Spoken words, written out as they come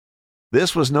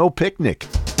This was no picnic.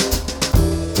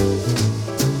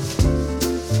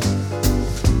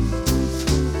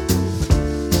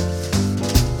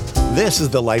 This is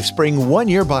the LifeSpring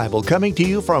One-Year Bible coming to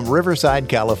you from Riverside,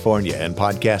 California, and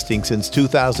podcasting since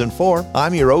 2004.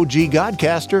 I'm your OG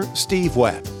Godcaster, Steve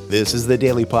Webb. This is the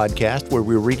daily podcast where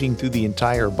we're reading through the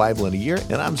entire Bible in a year,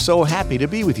 and I'm so happy to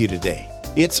be with you today.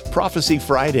 It's Prophecy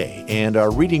Friday, and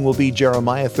our reading will be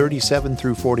Jeremiah 37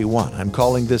 through 41. I'm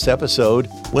calling this episode,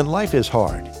 When Life is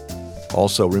Hard.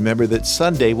 Also, remember that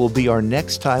Sunday will be our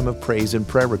next time of praise and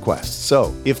prayer requests.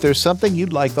 So, if there's something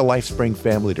you'd like the LifeSpring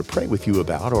family to pray with you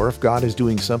about, or if God is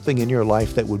doing something in your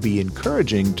life that would be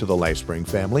encouraging to the LifeSpring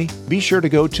family, be sure to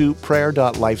go to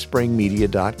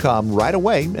prayer.lifespringmedia.com right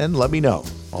away and let me know.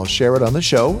 I'll share it on the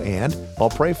show, and I'll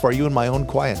pray for you in my own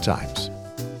quiet times.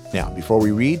 Now, before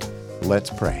we read,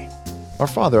 let's pray. Our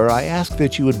Father, I ask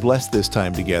that you would bless this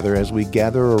time together as we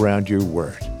gather around your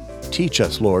word. Teach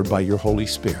us, Lord, by your Holy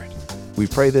Spirit. We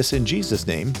pray this in Jesus'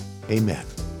 name. Amen.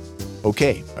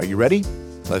 Okay, are you ready?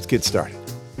 Let's get started.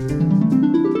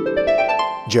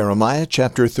 Jeremiah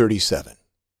chapter 37.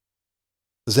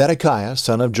 Zedekiah,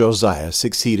 son of Josiah,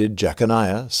 succeeded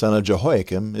Jeconiah, son of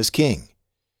Jehoiakim, as king.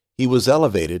 He was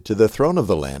elevated to the throne of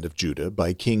the land of Judah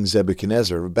by King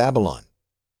Nebuchadnezzar of Babylon.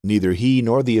 Neither he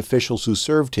nor the officials who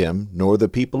served him, nor the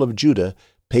people of Judah,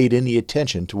 paid any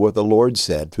attention to what the Lord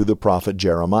said through the prophet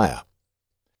Jeremiah.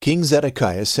 King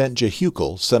Zedekiah sent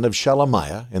Jehucal, son of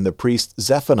Shelemiah, and the priest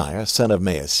Zephaniah, son of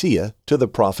Maaseiah, to the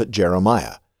prophet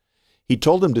Jeremiah. He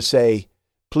told him to say,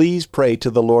 "Please pray to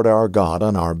the Lord our God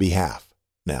on our behalf."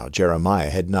 Now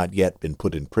Jeremiah had not yet been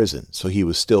put in prison, so he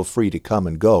was still free to come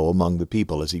and go among the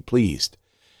people as he pleased.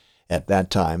 At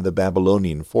that time the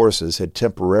Babylonian forces had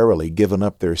temporarily given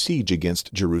up their siege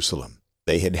against Jerusalem.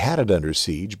 They had had it under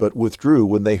siege, but withdrew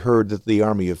when they heard that the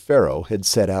army of Pharaoh had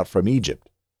set out from Egypt.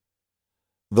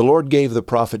 The Lord gave the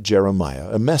prophet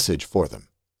Jeremiah a message for them.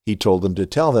 He told them to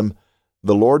tell them,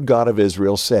 "The Lord God of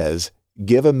Israel says,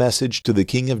 give a message to the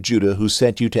king of Judah who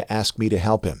sent you to ask me to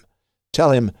help him.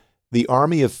 Tell him, the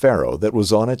army of Pharaoh that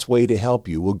was on its way to help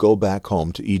you will go back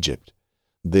home to Egypt.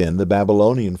 Then the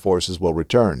Babylonian forces will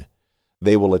return.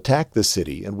 They will attack the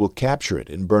city and will capture it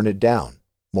and burn it down.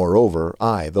 Moreover,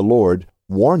 I, the Lord,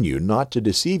 warn you not to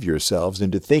deceive yourselves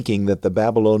into thinking that the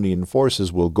Babylonian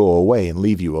forces will go away and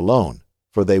leave you alone.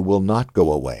 For they will not go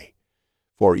away.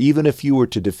 For even if you were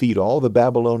to defeat all the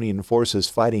Babylonian forces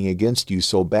fighting against you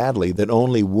so badly that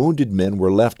only wounded men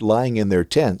were left lying in their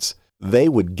tents, they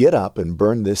would get up and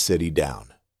burn this city down."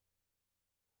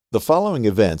 The following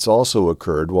events also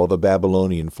occurred while the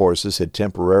Babylonian forces had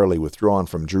temporarily withdrawn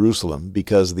from Jerusalem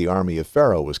because the army of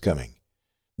Pharaoh was coming.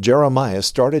 Jeremiah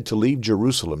started to leave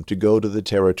Jerusalem to go to the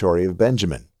territory of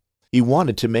Benjamin. He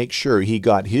wanted to make sure he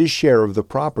got his share of the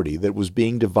property that was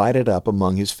being divided up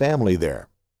among his family there.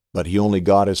 But he only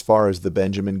got as far as the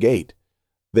Benjamin Gate.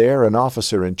 There, an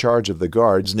officer in charge of the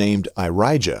guards named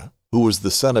Irijah, who was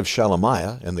the son of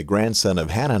Shelemiah and the grandson of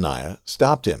Hananiah,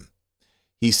 stopped him.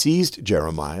 He seized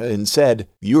Jeremiah and said,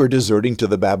 "You are deserting to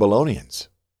the Babylonians."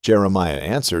 Jeremiah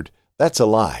answered, "That's a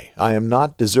lie. I am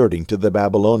not deserting to the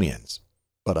Babylonians."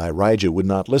 But Irijah would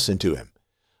not listen to him.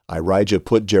 Irijah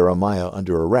put Jeremiah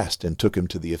under arrest and took him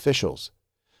to the officials.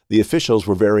 The officials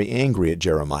were very angry at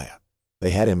Jeremiah.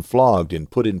 They had him flogged and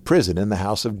put in prison in the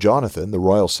house of Jonathan, the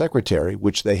royal secretary,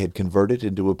 which they had converted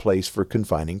into a place for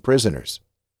confining prisoners.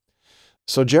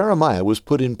 So Jeremiah was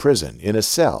put in prison, in a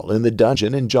cell, in the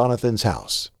dungeon in Jonathan's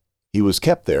house. He was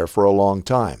kept there for a long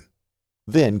time.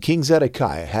 Then King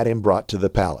Zedekiah had him brought to the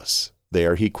palace.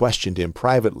 There he questioned him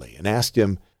privately and asked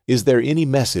him, "Is there any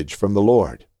message from the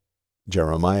Lord?"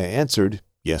 Jeremiah answered,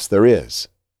 "Yes, there is."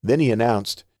 Then he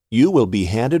announced, "You will be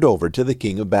handed over to the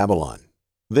king of Babylon."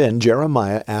 Then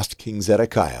Jeremiah asked King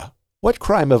Zedekiah, "What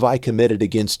crime have I committed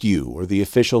against you, or the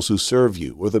officials who serve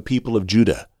you, or the people of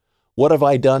Judah? What have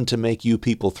I done to make you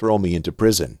people throw me into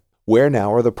prison? Where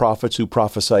now are the prophets who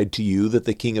prophesied to you that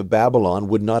the king of Babylon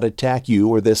would not attack you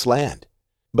or this land?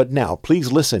 But now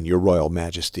please listen, your royal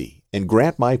majesty, and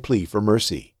grant my plea for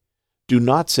mercy. Do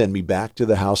not send me back to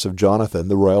the house of Jonathan,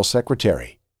 the royal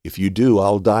secretary. If you do,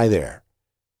 I'll die there."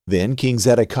 Then King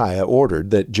Zedekiah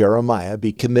ordered that Jeremiah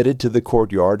be committed to the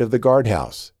courtyard of the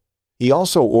guardhouse. He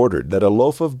also ordered that a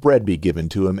loaf of bread be given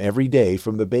to him every day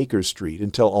from the baker's street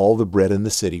until all the bread in the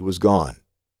city was gone.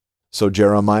 So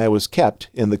Jeremiah was kept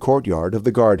in the courtyard of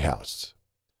the guardhouse.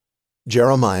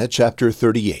 Jeremiah chapter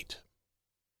 38.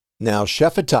 Now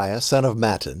Shephatiah son of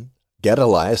Mattan,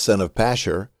 Gedaliah son of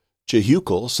Pashur,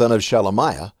 Jehucal son of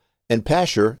Shelemiah, and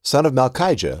Pashur son of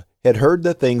Malchijah had heard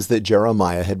the things that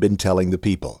Jeremiah had been telling the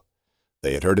people.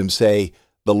 They had heard him say,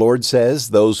 The Lord says,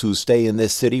 those who stay in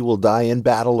this city will die in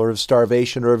battle or of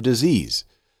starvation or of disease.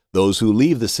 Those who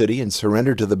leave the city and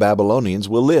surrender to the Babylonians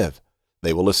will live.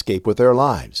 They will escape with their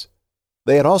lives.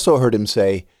 They had also heard him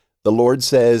say, the Lord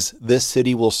says, this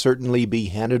city will certainly be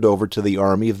handed over to the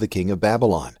army of the king of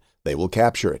Babylon. They will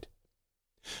capture it.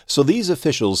 So these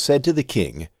officials said to the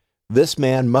king, this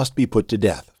man must be put to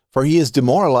death, for he is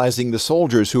demoralizing the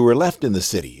soldiers who are left in the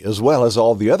city, as well as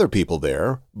all the other people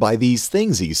there, by these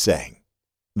things he's saying.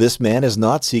 This man is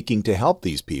not seeking to help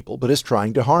these people, but is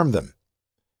trying to harm them.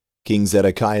 King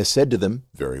Zedekiah said to them,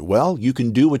 very well, you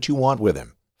can do what you want with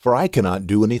him, for I cannot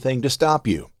do anything to stop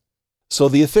you. So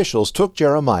the officials took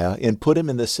Jeremiah and put him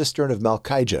in the cistern of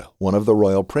Malchijah, one of the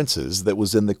royal princes that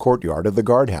was in the courtyard of the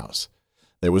guardhouse.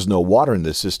 There was no water in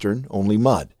the cistern, only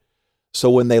mud. So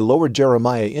when they lowered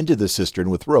Jeremiah into the cistern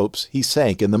with ropes, he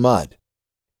sank in the mud.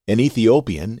 An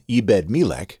Ethiopian,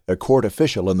 Ebed-Melech, a court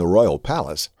official in the royal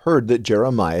palace, heard that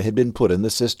Jeremiah had been put in the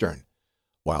cistern.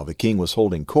 While the king was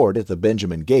holding court at the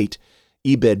Benjamin Gate,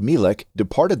 Ebed-Melech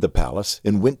departed the palace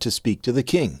and went to speak to the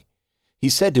king. He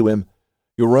said to him,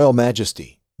 Your Royal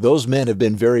Majesty, those men have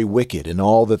been very wicked in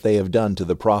all that they have done to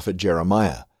the prophet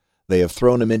Jeremiah. They have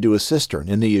thrown him into a cistern,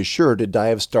 and he is sure to die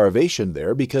of starvation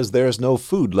there because there is no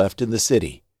food left in the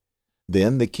city.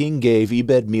 Then the king gave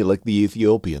Ebed-Melech the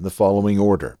Ethiopian the following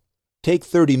order. Take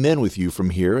 30 men with you from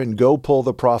here and go pull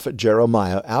the prophet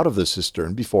Jeremiah out of the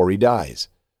cistern before he dies.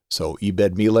 So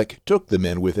Ebed-Melech took the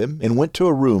men with him and went to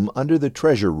a room under the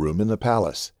treasure room in the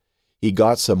palace. He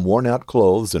got some worn-out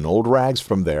clothes and old rags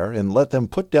from there and let them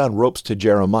put down ropes to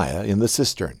Jeremiah in the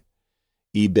cistern.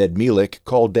 Ebed-Melech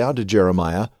called down to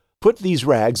Jeremiah, Put these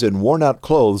rags and worn-out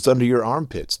clothes under your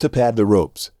armpits to pad the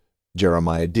ropes.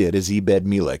 Jeremiah did as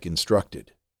Ebed-Melech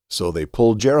instructed. So they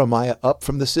pulled Jeremiah up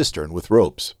from the cistern with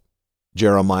ropes.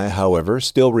 Jeremiah, however,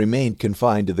 still remained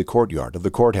confined to the courtyard of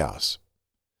the courthouse.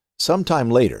 Some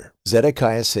time later,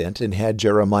 Zedekiah sent and had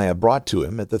Jeremiah brought to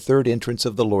him at the third entrance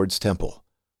of the Lord's temple.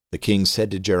 The king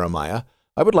said to Jeremiah,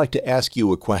 I would like to ask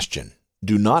you a question.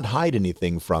 Do not hide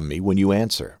anything from me when you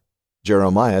answer.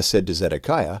 Jeremiah said to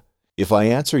Zedekiah, If I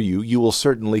answer you, you will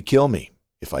certainly kill me.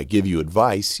 If I give you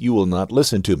advice, you will not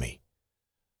listen to me.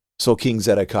 So King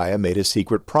Zedekiah made a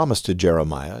secret promise to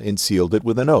Jeremiah and sealed it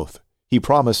with an oath. He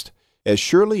promised, As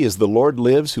surely as the Lord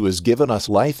lives who has given us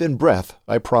life and breath,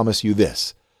 I promise you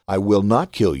this, I will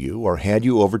not kill you or hand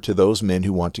you over to those men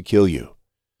who want to kill you.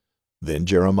 Then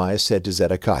Jeremiah said to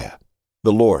Zedekiah,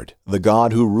 The Lord, the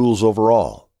God who rules over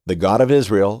all, the God of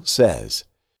Israel, says,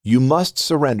 You must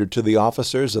surrender to the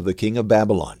officers of the king of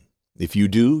Babylon. If you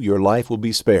do, your life will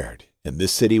be spared, and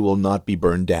this city will not be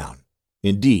burned down.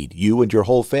 Indeed, you and your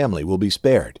whole family will be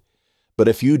spared. But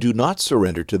if you do not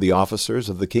surrender to the officers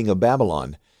of the king of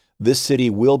Babylon, this city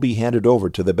will be handed over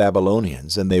to the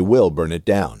Babylonians, and they will burn it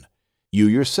down. You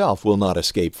yourself will not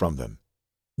escape from them.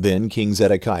 Then King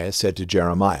Zedekiah said to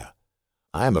Jeremiah,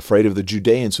 I am afraid of the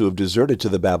Judeans who have deserted to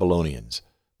the Babylonians.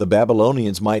 The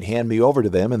Babylonians might hand me over to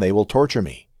them, and they will torture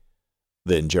me.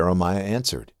 Then Jeremiah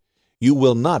answered, You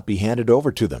will not be handed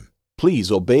over to them.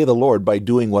 Please obey the Lord by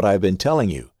doing what I have been telling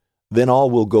you. Then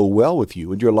all will go well with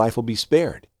you, and your life will be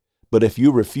spared. But if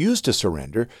you refuse to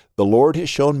surrender, the Lord has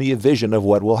shown me a vision of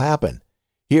what will happen.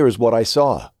 Here is what I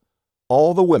saw.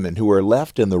 All the women who are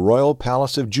left in the royal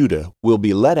palace of Judah will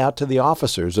be led out to the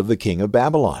officers of the king of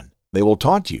Babylon. They will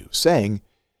taunt you, saying,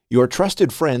 Your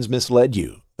trusted friends misled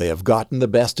you. They have gotten the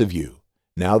best of you.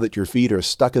 Now that your feet are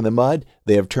stuck in the mud,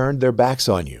 they have turned their backs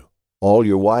on you. All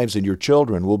your wives and your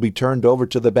children will be turned over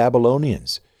to the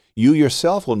Babylonians. You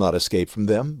yourself will not escape from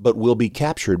them, but will be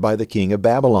captured by the king of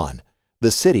Babylon.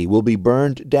 The city will be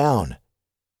burned down.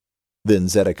 Then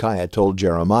Zedekiah told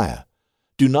Jeremiah,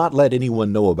 Do not let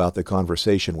anyone know about the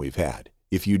conversation we've had.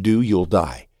 If you do, you'll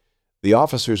die. The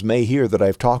officers may hear that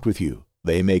I've talked with you.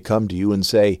 They may come to you and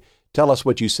say, Tell us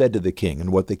what you said to the king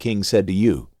and what the king said to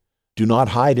you. Do not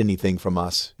hide anything from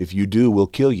us. If you do, we'll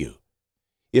kill you.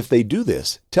 If they do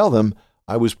this, tell them,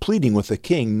 I was pleading with the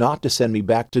king not to send me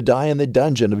back to die in the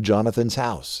dungeon of Jonathan's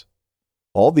house.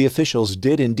 All the officials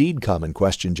did indeed come and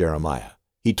question Jeremiah.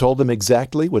 He told them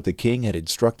exactly what the king had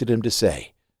instructed him to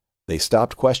say. They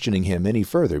stopped questioning him any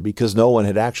further because no one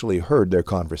had actually heard their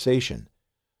conversation.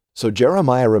 So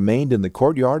Jeremiah remained in the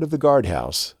courtyard of the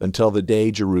guardhouse until the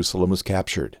day Jerusalem was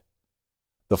captured.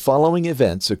 The following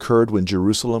events occurred when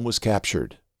Jerusalem was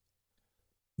captured.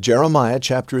 Jeremiah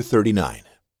chapter 39.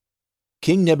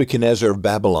 King Nebuchadnezzar of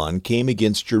Babylon came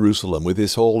against Jerusalem with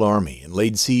his whole army and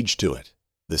laid siege to it.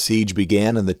 The siege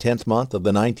began in the 10th month of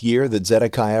the 9th year that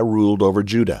Zedekiah ruled over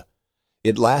Judah.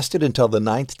 It lasted until the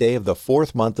 9th day of the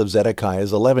 4th month of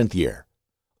Zedekiah's 11th year.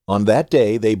 On that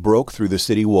day they broke through the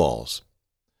city walls.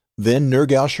 Then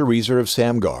Nergal-Sharezer of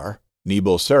Samgar,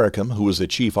 Nebo-Sarakam, who was a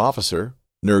chief officer,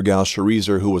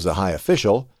 Nergal-Sharezer, who was a high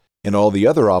official, and all the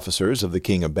other officers of the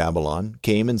king of Babylon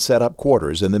came and set up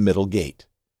quarters in the middle gate.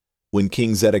 When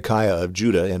King Zedekiah of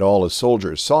Judah and all his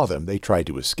soldiers saw them, they tried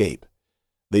to escape.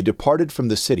 They departed from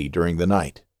the city during the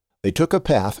night. They took a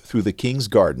path through the king's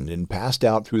garden and passed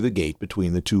out through the gate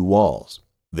between the two walls.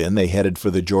 Then they headed for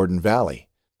the Jordan Valley.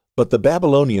 But the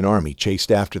Babylonian army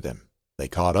chased after them. They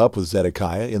caught up with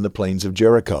Zedekiah in the plains of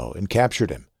Jericho and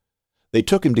captured him. They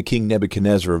took him to King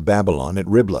Nebuchadnezzar of Babylon at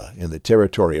Riblah in the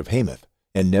territory of Hamath,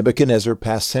 and Nebuchadnezzar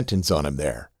passed sentence on him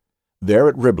there. There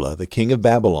at Riblah the king of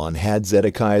Babylon had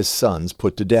Zedekiah's sons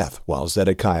put to death, while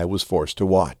Zedekiah was forced to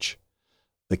watch.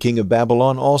 The king of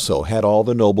Babylon also had all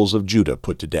the nobles of Judah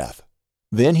put to death.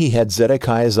 Then he had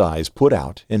Zedekiah's eyes put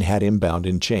out and had him bound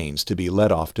in chains to be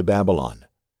led off to Babylon.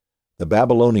 The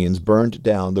Babylonians burned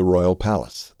down the royal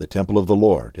palace, the temple of the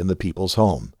Lord, and the people's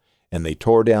home, and they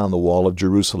tore down the wall of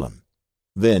Jerusalem.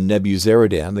 Then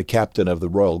Nebuzaradan, the captain of the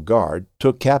royal guard,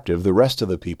 took captive the rest of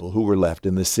the people who were left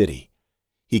in the city.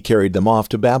 He carried them off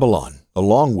to Babylon,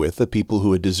 along with the people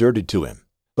who had deserted to him.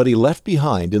 But he left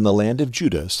behind in the land of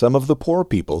Judah some of the poor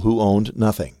people who owned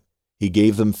nothing. He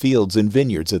gave them fields and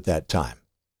vineyards at that time.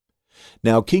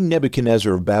 Now King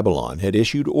Nebuchadnezzar of Babylon had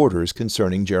issued orders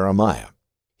concerning Jeremiah.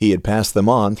 He had passed them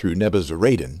on through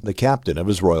Nebuzaradan, the captain of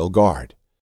his royal guard.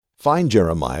 Find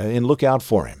Jeremiah and look out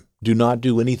for him. Do not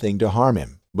do anything to harm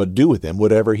him, but do with him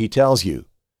whatever he tells you.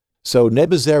 So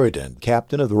Nebuzaradan,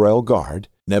 captain of the royal guard,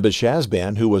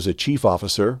 Nebuchadnezzar, who was a chief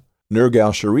officer,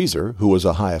 Nergal-Sharezer, who was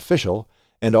a high official,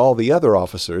 and all the other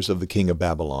officers of the king of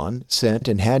Babylon sent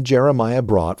and had Jeremiah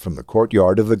brought from the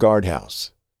courtyard of the guardhouse.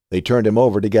 They turned him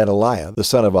over to Gedaliah, the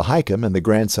son of Ahikam and the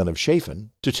grandson of Shaphan,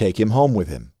 to take him home with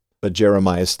him. But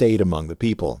Jeremiah stayed among the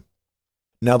people.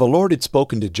 Now the Lord had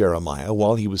spoken to Jeremiah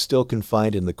while he was still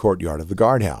confined in the courtyard of the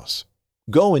guardhouse.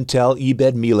 Go and tell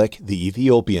Ebed-Melech the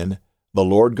Ethiopian, the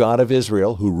Lord God of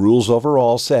Israel, who rules over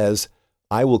all, says,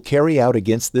 I will carry out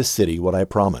against this city what I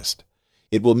promised.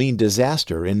 It will mean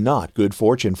disaster and not good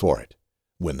fortune for it.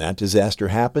 When that disaster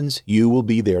happens, you will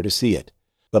be there to see it.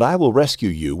 But I will rescue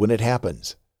you when it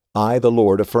happens. I, the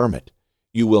Lord, affirm it.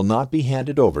 You will not be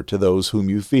handed over to those whom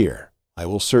you fear. I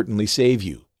will certainly save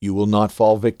you. You will not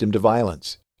fall victim to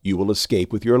violence. You will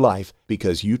escape with your life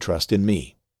because you trust in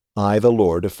me. I, the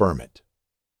Lord, affirm it.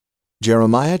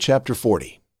 Jeremiah chapter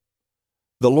 40.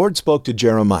 The Lord spoke to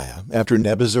Jeremiah after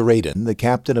Nebuzaradan, the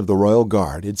captain of the royal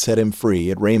guard, had set him free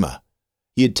at Ramah.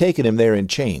 He had taken him there in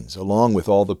chains, along with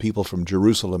all the people from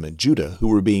Jerusalem and Judah who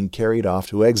were being carried off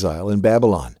to exile in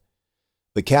Babylon.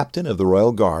 The captain of the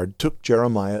royal guard took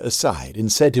Jeremiah aside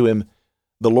and said to him,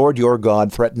 The Lord your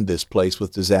God threatened this place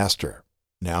with disaster.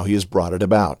 Now he has brought it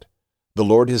about. The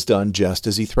Lord has done just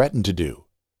as he threatened to do.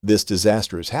 This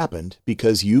disaster has happened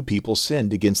because you people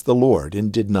sinned against the Lord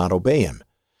and did not obey him.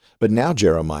 But now,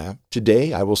 Jeremiah,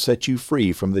 today I will set you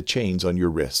free from the chains on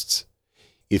your wrists.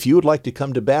 If you would like to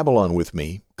come to Babylon with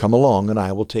me, come along and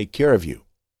I will take care of you.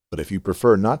 But if you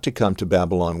prefer not to come to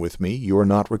Babylon with me, you are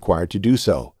not required to do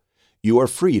so. You are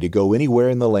free to go anywhere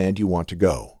in the land you want to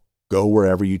go. Go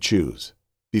wherever you choose.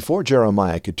 Before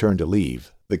Jeremiah could turn to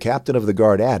leave, the captain of the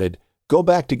guard added, Go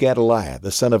back to Gedaliah,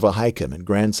 the son of Ahikam and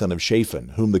grandson of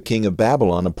Shaphan, whom the king of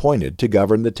Babylon appointed to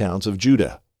govern the towns of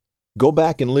Judah. Go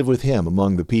back and live with him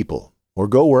among the people, or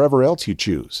go wherever else you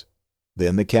choose.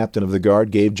 Then the captain of the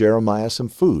guard gave Jeremiah some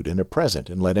food and a present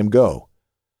and let him go.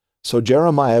 So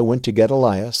Jeremiah went to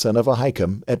Gedaliah, son of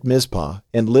Ahikam, at Mizpah,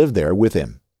 and lived there with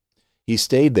him. He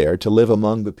stayed there to live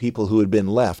among the people who had been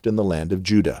left in the land of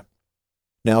Judah.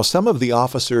 Now some of the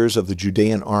officers of the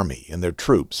Judean army and their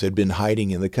troops had been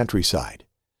hiding in the countryside.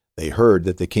 They heard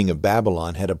that the king of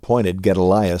Babylon had appointed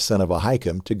Gedaliah, son of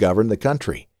Ahikam, to govern the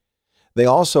country. They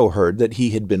also heard that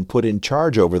he had been put in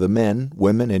charge over the men,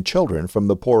 women, and children from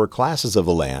the poorer classes of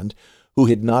the land who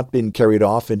had not been carried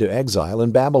off into exile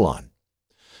in Babylon.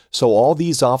 So all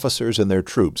these officers and their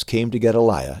troops came to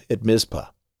Gedaliah at Mizpah.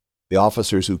 The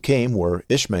officers who came were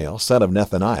Ishmael, son of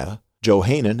Nethaniah,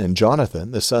 Johanan and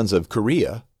Jonathan, the sons of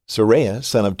Kareah, Seraiah,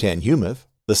 son of Tanhumeth,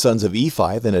 the sons of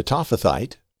Ephi the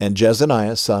Netophathite, and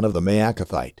Jezaniah, son of the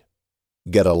Maacathite.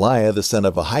 Gedaliah, the son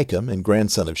of Ahikam and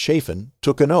grandson of Shaphan,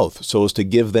 took an oath so as to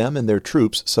give them and their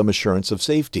troops some assurance of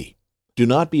safety. Do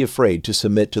not be afraid to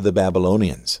submit to the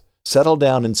Babylonians. Settle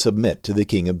down and submit to the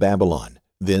king of Babylon.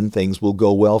 Then things will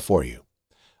go well for you.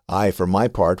 I, for my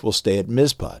part, will stay at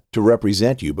Mizpah to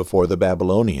represent you before the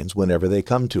Babylonians whenever they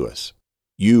come to us.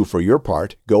 You, for your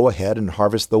part, go ahead and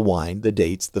harvest the wine, the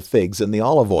dates, the figs, and the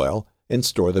olive oil, and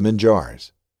store them in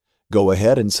jars. Go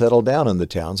ahead and settle down in the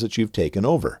towns that you've taken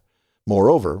over.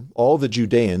 Moreover, all the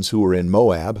Judeans who were in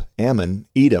Moab, Ammon,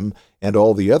 Edom, and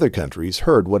all the other countries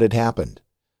heard what had happened.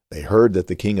 They heard that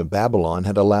the king of Babylon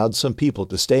had allowed some people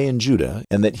to stay in Judah,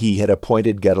 and that he had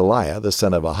appointed Gedaliah the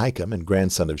son of Ahikam and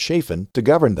grandson of Shaphan to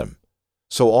govern them.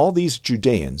 So all these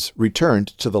Judeans returned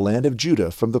to the land of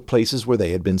Judah from the places where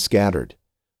they had been scattered.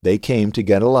 They came to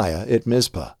Gedaliah at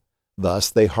Mizpah. Thus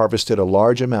they harvested a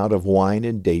large amount of wine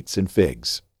and dates and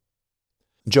figs.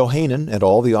 Johanan and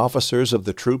all the officers of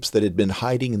the troops that had been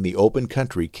hiding in the open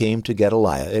country came to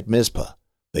Gedaliah at Mizpah.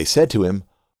 They said to him,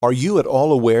 "Are you at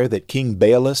all aware that King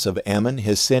Baalis of Ammon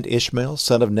has sent Ishmael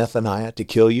son of Nethaniah to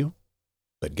kill you?"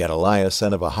 But Gedaliah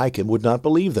son of Ahikam would not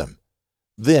believe them.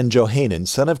 Then Johanan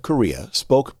son of Kareah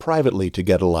spoke privately to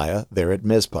Gedaliah there at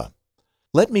Mizpah.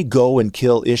 "Let me go and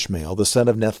kill Ishmael the son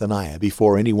of Nethaniah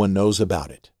before anyone knows about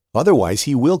it. Otherwise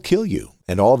he will kill you,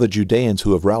 and all the Judeans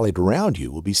who have rallied around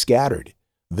you will be scattered.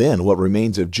 Then what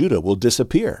remains of Judah will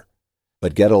disappear."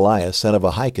 But Gedaliah son of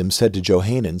Ahikam said to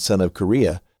Johanan son of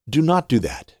Kareah, "Do not do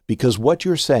that, because what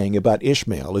you're saying about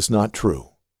Ishmael is not true."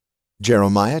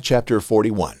 Jeremiah chapter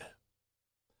 41.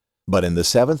 But in the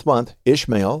 7th month,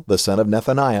 Ishmael, the son of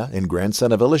Nethaniah and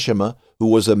grandson of Elishama, who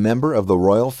was a member of the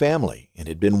royal family and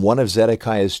had been one of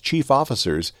Zedekiah's chief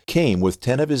officers, came with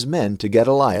 10 of his men to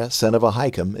Gedaliah son of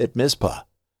Ahikam at Mizpah.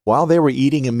 While they were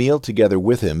eating a meal together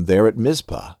with him there at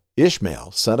Mizpah,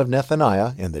 Ishmael son of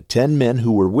Nethaniah and the 10 men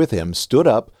who were with him stood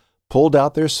up, pulled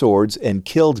out their swords, and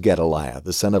killed Gedaliah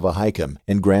the son of Ahikam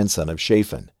and grandson of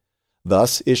Shaphan.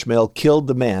 Thus Ishmael killed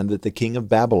the man that the king of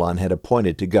Babylon had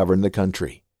appointed to govern the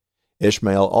country.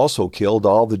 Ishmael also killed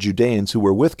all the Judeans who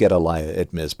were with Gedaliah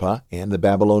at Mizpah and the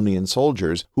Babylonian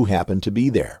soldiers who happened to be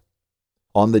there.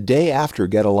 On the day after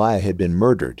Gedaliah had been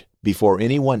murdered, before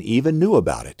anyone even knew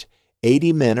about it,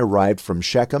 80 men arrived from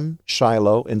Shechem,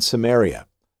 Shiloh, and Samaria.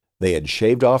 They had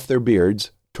shaved off their beards,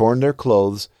 torn their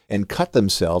clothes, and cut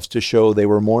themselves to show they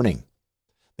were mourning.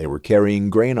 They were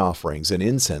carrying grain offerings and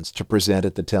incense to present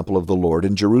at the temple of the Lord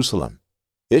in Jerusalem.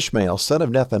 Ishmael son of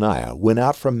Nethaniah went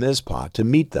out from Mizpah to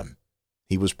meet them.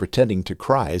 He was pretending to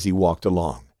cry as he walked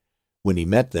along. When he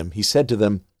met them, he said to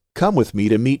them, "Come with me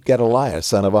to meet Gedaliah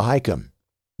son of Ahikam."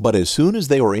 But as soon as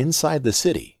they were inside the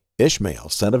city, Ishmael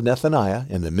son of Nethaniah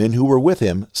and the men who were with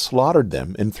him slaughtered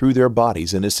them and threw their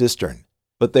bodies in a cistern.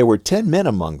 But there were 10 men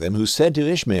among them who said to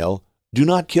Ishmael, "Do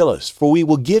not kill us, for we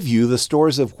will give you the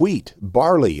stores of wheat,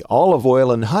 barley, olive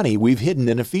oil, and honey we've hidden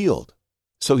in a field."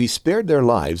 So he spared their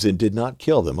lives and did not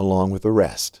kill them along with the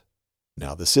rest.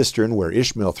 Now the cistern where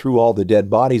Ishmael threw all the dead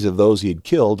bodies of those he had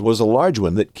killed was a large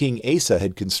one that King Asa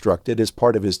had constructed as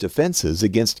part of his defenses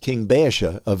against King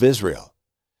Baasha of Israel.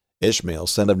 Ishmael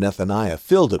son of Nethaniah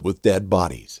filled it with dead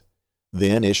bodies.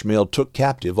 Then Ishmael took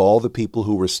captive all the people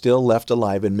who were still left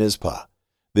alive in Mizpah.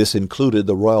 This included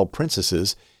the royal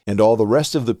princesses and all the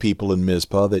rest of the people in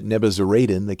Mizpah that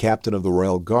Nebuzaradan, the captain of the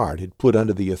royal guard, had put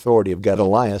under the authority of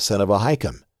Gedaliah son of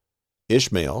Ahikam.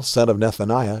 Ishmael son of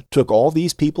Nethaniah took all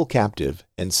these people captive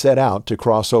and set out to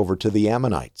cross over to the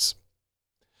Ammonites.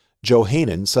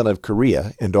 Johanan son of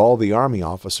Kareah and all the army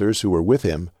officers who were with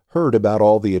him heard about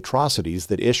all the atrocities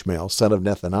that Ishmael son of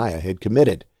Nethaniah had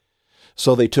committed.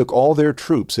 So they took all their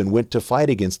troops and went to fight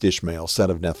against Ishmael son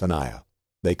of Nethaniah.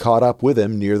 They caught up with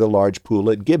him near the large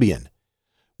pool at Gibeon.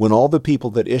 When all the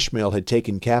people that Ishmael had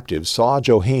taken captive saw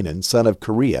Johanan son of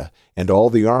Kareah and all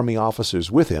the army officers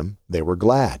with him, they were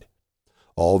glad.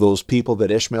 All those people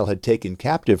that Ishmael had taken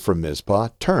captive from Mizpah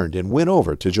turned and went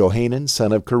over to Johanan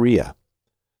son of Kareah.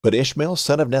 But Ishmael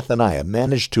son of Nethaniah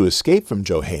managed to escape from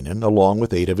Johanan along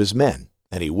with 8 of his men,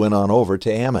 and he went on over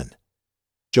to Ammon.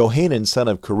 Johanan son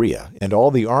of Kareah and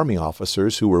all the army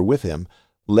officers who were with him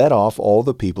led off all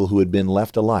the people who had been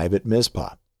left alive at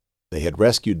Mizpah. They had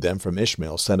rescued them from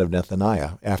Ishmael son of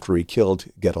Nethaniah after he killed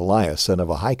Gedaliah son of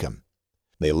Ahikam.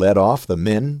 They led off the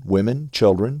men, women,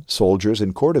 children, soldiers,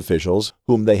 and court officials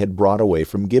whom they had brought away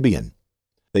from Gibeon.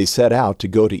 They set out to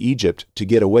go to Egypt to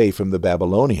get away from the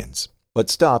Babylonians,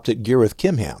 but stopped at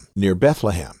Girith-Kimham near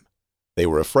Bethlehem. They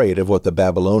were afraid of what the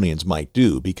Babylonians might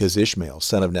do because Ishmael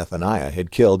son of Nethaniah had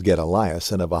killed Gedaliah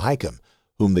son of Ahikam,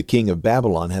 whom the king of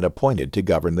Babylon had appointed to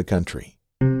govern the country.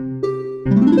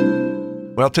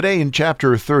 Well, today in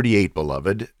chapter 38,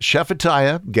 beloved,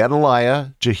 Shephatiah,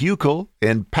 Gedaliah, Jehucal,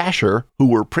 and Pashur, who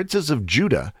were princes of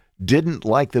Judah, didn't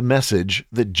like the message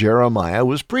that Jeremiah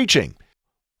was preaching.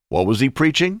 What was he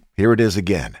preaching? Here it is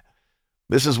again.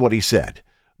 This is what he said.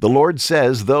 "The Lord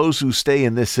says those who stay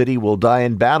in this city will die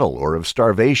in battle or of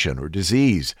starvation or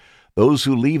disease. Those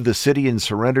who leave the city and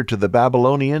surrender to the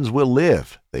Babylonians will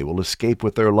live. They will escape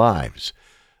with their lives.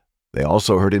 They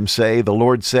also heard him say, "The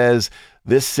Lord says,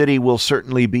 this city will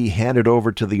certainly be handed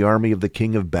over to the army of the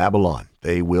king of Babylon.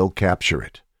 They will capture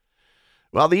it."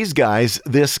 Well, these guys,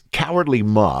 this cowardly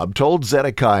mob, told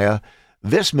Zedekiah,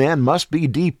 "This man must be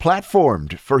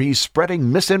deplatformed, for he's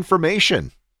spreading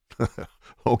misinformation."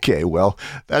 Okay, well,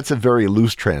 that's a very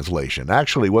loose translation.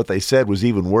 Actually, what they said was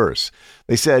even worse.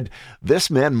 They said,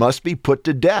 "This man must be put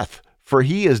to death, for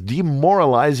he is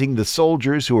demoralizing the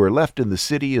soldiers who are left in the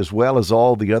city as well as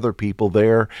all the other people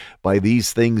there by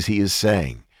these things he is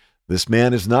saying. This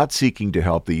man is not seeking to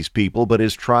help these people, but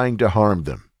is trying to harm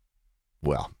them."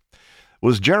 Well,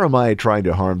 was Jeremiah trying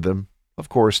to harm them? Of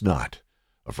course not.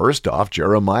 First off,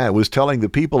 Jeremiah was telling the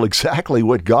people exactly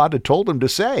what God had told him to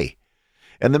say.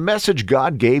 And the message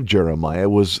God gave Jeremiah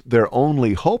was their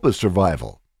only hope of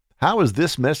survival. How is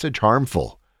this message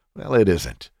harmful? Well, it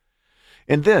isn't.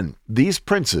 And then, these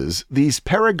princes, these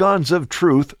paragons of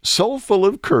truth, so full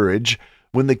of courage,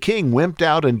 when the king wimped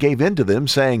out and gave in to them,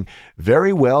 saying,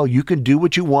 "Very well, you can do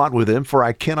what you want with him, for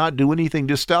I cannot do anything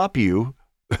to stop you."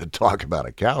 Talk about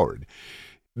a coward.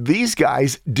 These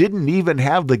guys didn't even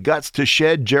have the guts to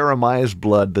shed Jeremiah's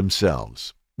blood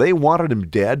themselves. They wanted him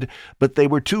dead, but they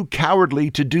were too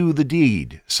cowardly to do the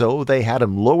deed, so they had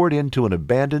him lowered into an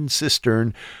abandoned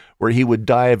cistern where he would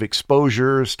die of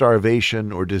exposure,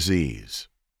 starvation, or disease.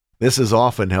 This is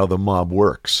often how the mob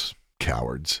works,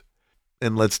 cowards.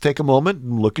 And let's take a moment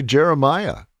and look at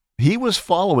Jeremiah. He was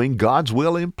following God's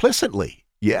will implicitly,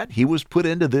 yet he was put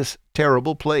into this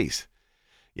terrible place.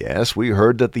 Yes, we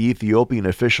heard that the Ethiopian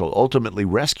official ultimately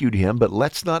rescued him, but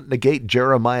let's not negate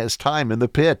Jeremiah's time in the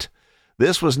pit.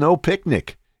 This was no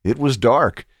picnic. It was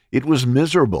dark. It was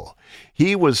miserable.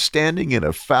 He was standing in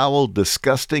a foul,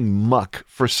 disgusting muck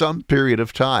for some period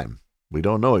of time. We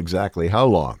don't know exactly how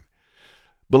long.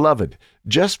 Beloved,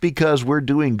 just because we're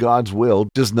doing God's will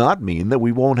does not mean that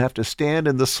we won't have to stand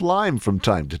in the slime from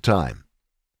time to time.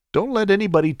 Don't let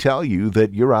anybody tell you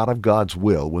that you're out of God's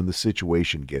will when the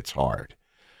situation gets hard.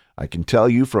 I can tell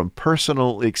you from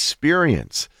personal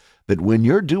experience that when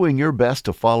you're doing your best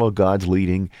to follow God's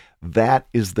leading, that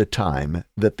is the time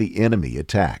that the enemy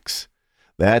attacks.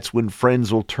 That's when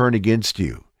friends will turn against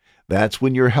you. That's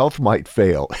when your health might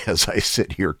fail, as I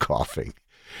sit here coughing.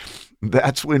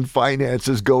 That's when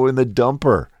finances go in the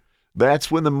dumper.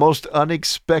 That's when the most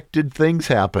unexpected things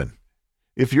happen.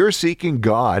 If you're seeking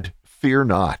God, fear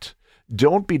not.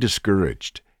 Don't be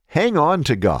discouraged. Hang on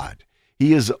to God.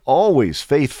 He is always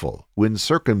faithful when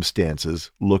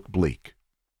circumstances look bleak.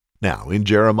 Now, in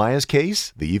Jeremiah's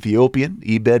case, the Ethiopian,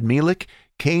 Ebed-Melech,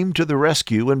 came to the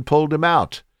rescue and pulled him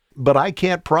out. But I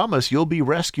can't promise you'll be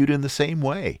rescued in the same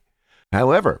way.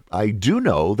 However, I do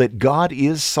know that God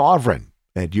is sovereign,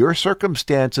 and your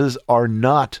circumstances are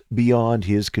not beyond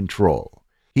His control.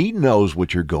 He knows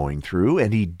what you're going through,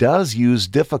 and He does use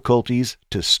difficulties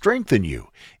to strengthen you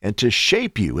and to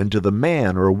shape you into the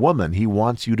man or woman He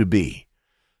wants you to be.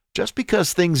 Just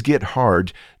because things get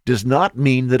hard does not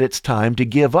mean that it's time to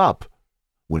give up.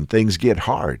 When things get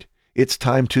hard, it's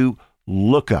time to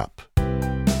look up.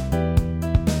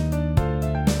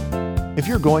 If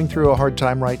you're going through a hard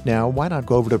time right now, why not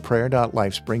go over to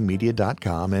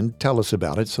prayer.lifespringmedia.com and tell us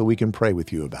about it so we can pray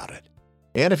with you about it.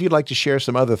 And if you'd like to share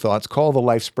some other thoughts, call the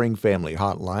LifeSpring Family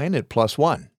Hotline at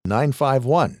 +1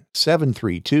 951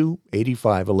 732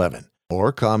 8511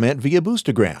 or comment via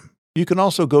Boostagram. You can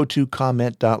also go to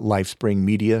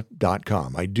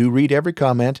comment.lifespringmedia.com. I do read every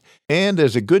comment, and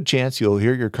there's a good chance you'll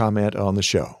hear your comment on the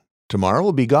show. Tomorrow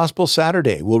will be Gospel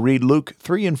Saturday. We'll read Luke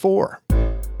 3 and 4.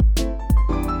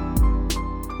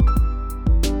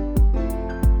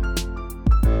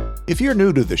 If you're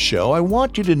new to the show, I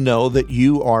want you to know that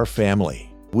you are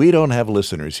family. We don't have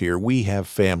listeners here. We have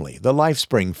family, the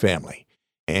LifeSpring family.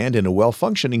 And in a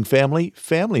well-functioning family,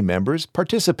 family members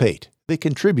participate. They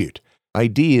contribute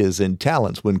ideas and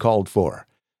talents when called for.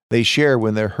 They share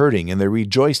when they're hurting and they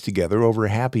rejoice together over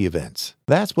happy events.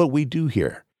 That's what we do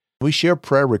here. We share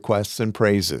prayer requests and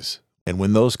praises. And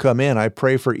when those come in, I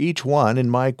pray for each one in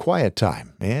my quiet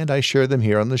time, and I share them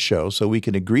here on the show so we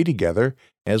can agree together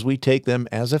as we take them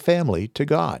as a family to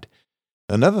God.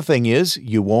 Another thing is,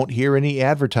 you won't hear any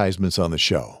advertisements on the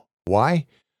show. Why?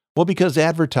 Well, because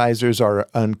advertisers are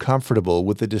uncomfortable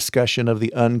with the discussion of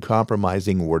the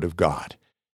uncompromising Word of God.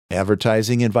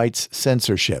 Advertising invites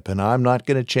censorship, and I'm not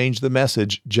going to change the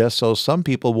message just so some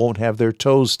people won't have their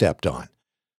toes stepped on.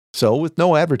 So with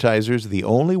no advertisers, the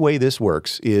only way this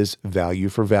works is value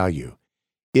for value.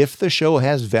 If the show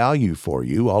has value for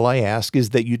you, all I ask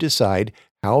is that you decide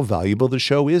how valuable the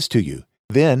show is to you.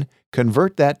 Then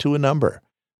convert that to a number.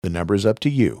 The number's up to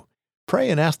you. Pray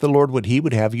and ask the Lord what He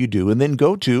would have you do, and then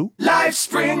go to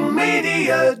LifeSpring Media.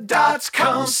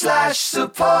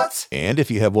 lifespringmedia.com/support. And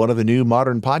if you have one of the new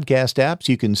modern podcast apps,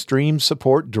 you can stream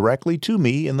support directly to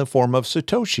me in the form of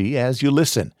Satoshi as you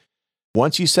listen.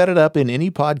 Once you set it up in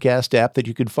any podcast app that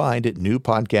you can find at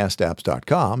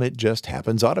newpodcastapps.com, it just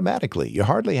happens automatically. You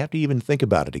hardly have to even think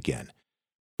about it again.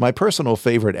 My personal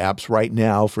favorite apps right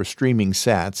now for streaming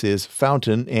sats is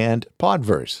Fountain and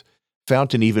Podverse.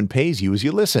 Fountain even pays you as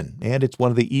you listen, and it's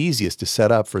one of the easiest to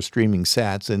set up for streaming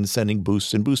sats and sending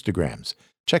boosts and boostograms.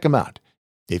 Check them out.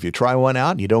 If you try one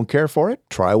out and you don't care for it,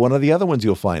 try one of the other ones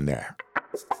you'll find there.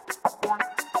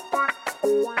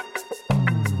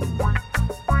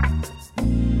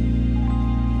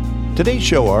 Today's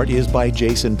show art is by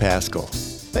Jason Pascal.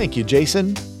 Thank you,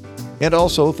 Jason. And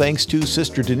also thanks to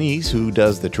Sister Denise, who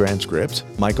does the transcripts,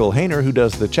 Michael Hayner, who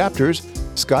does the chapters,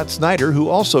 Scott Snyder, who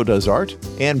also does art,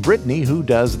 and Brittany, who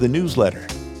does the newsletter.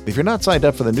 If you're not signed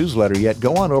up for the newsletter yet,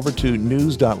 go on over to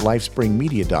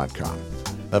news.lifespringmedia.com.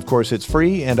 Of course, it's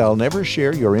free, and I'll never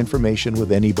share your information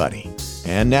with anybody.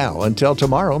 And now, until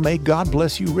tomorrow, may God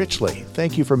bless you richly.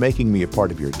 Thank you for making me a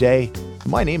part of your day.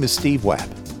 My name is Steve Webb.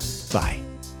 Bye.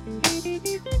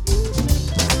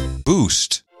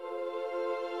 Boost.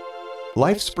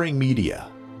 LifeSpring Media,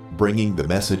 bringing the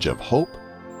message of hope,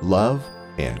 love,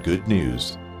 and good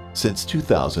news since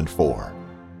 2004.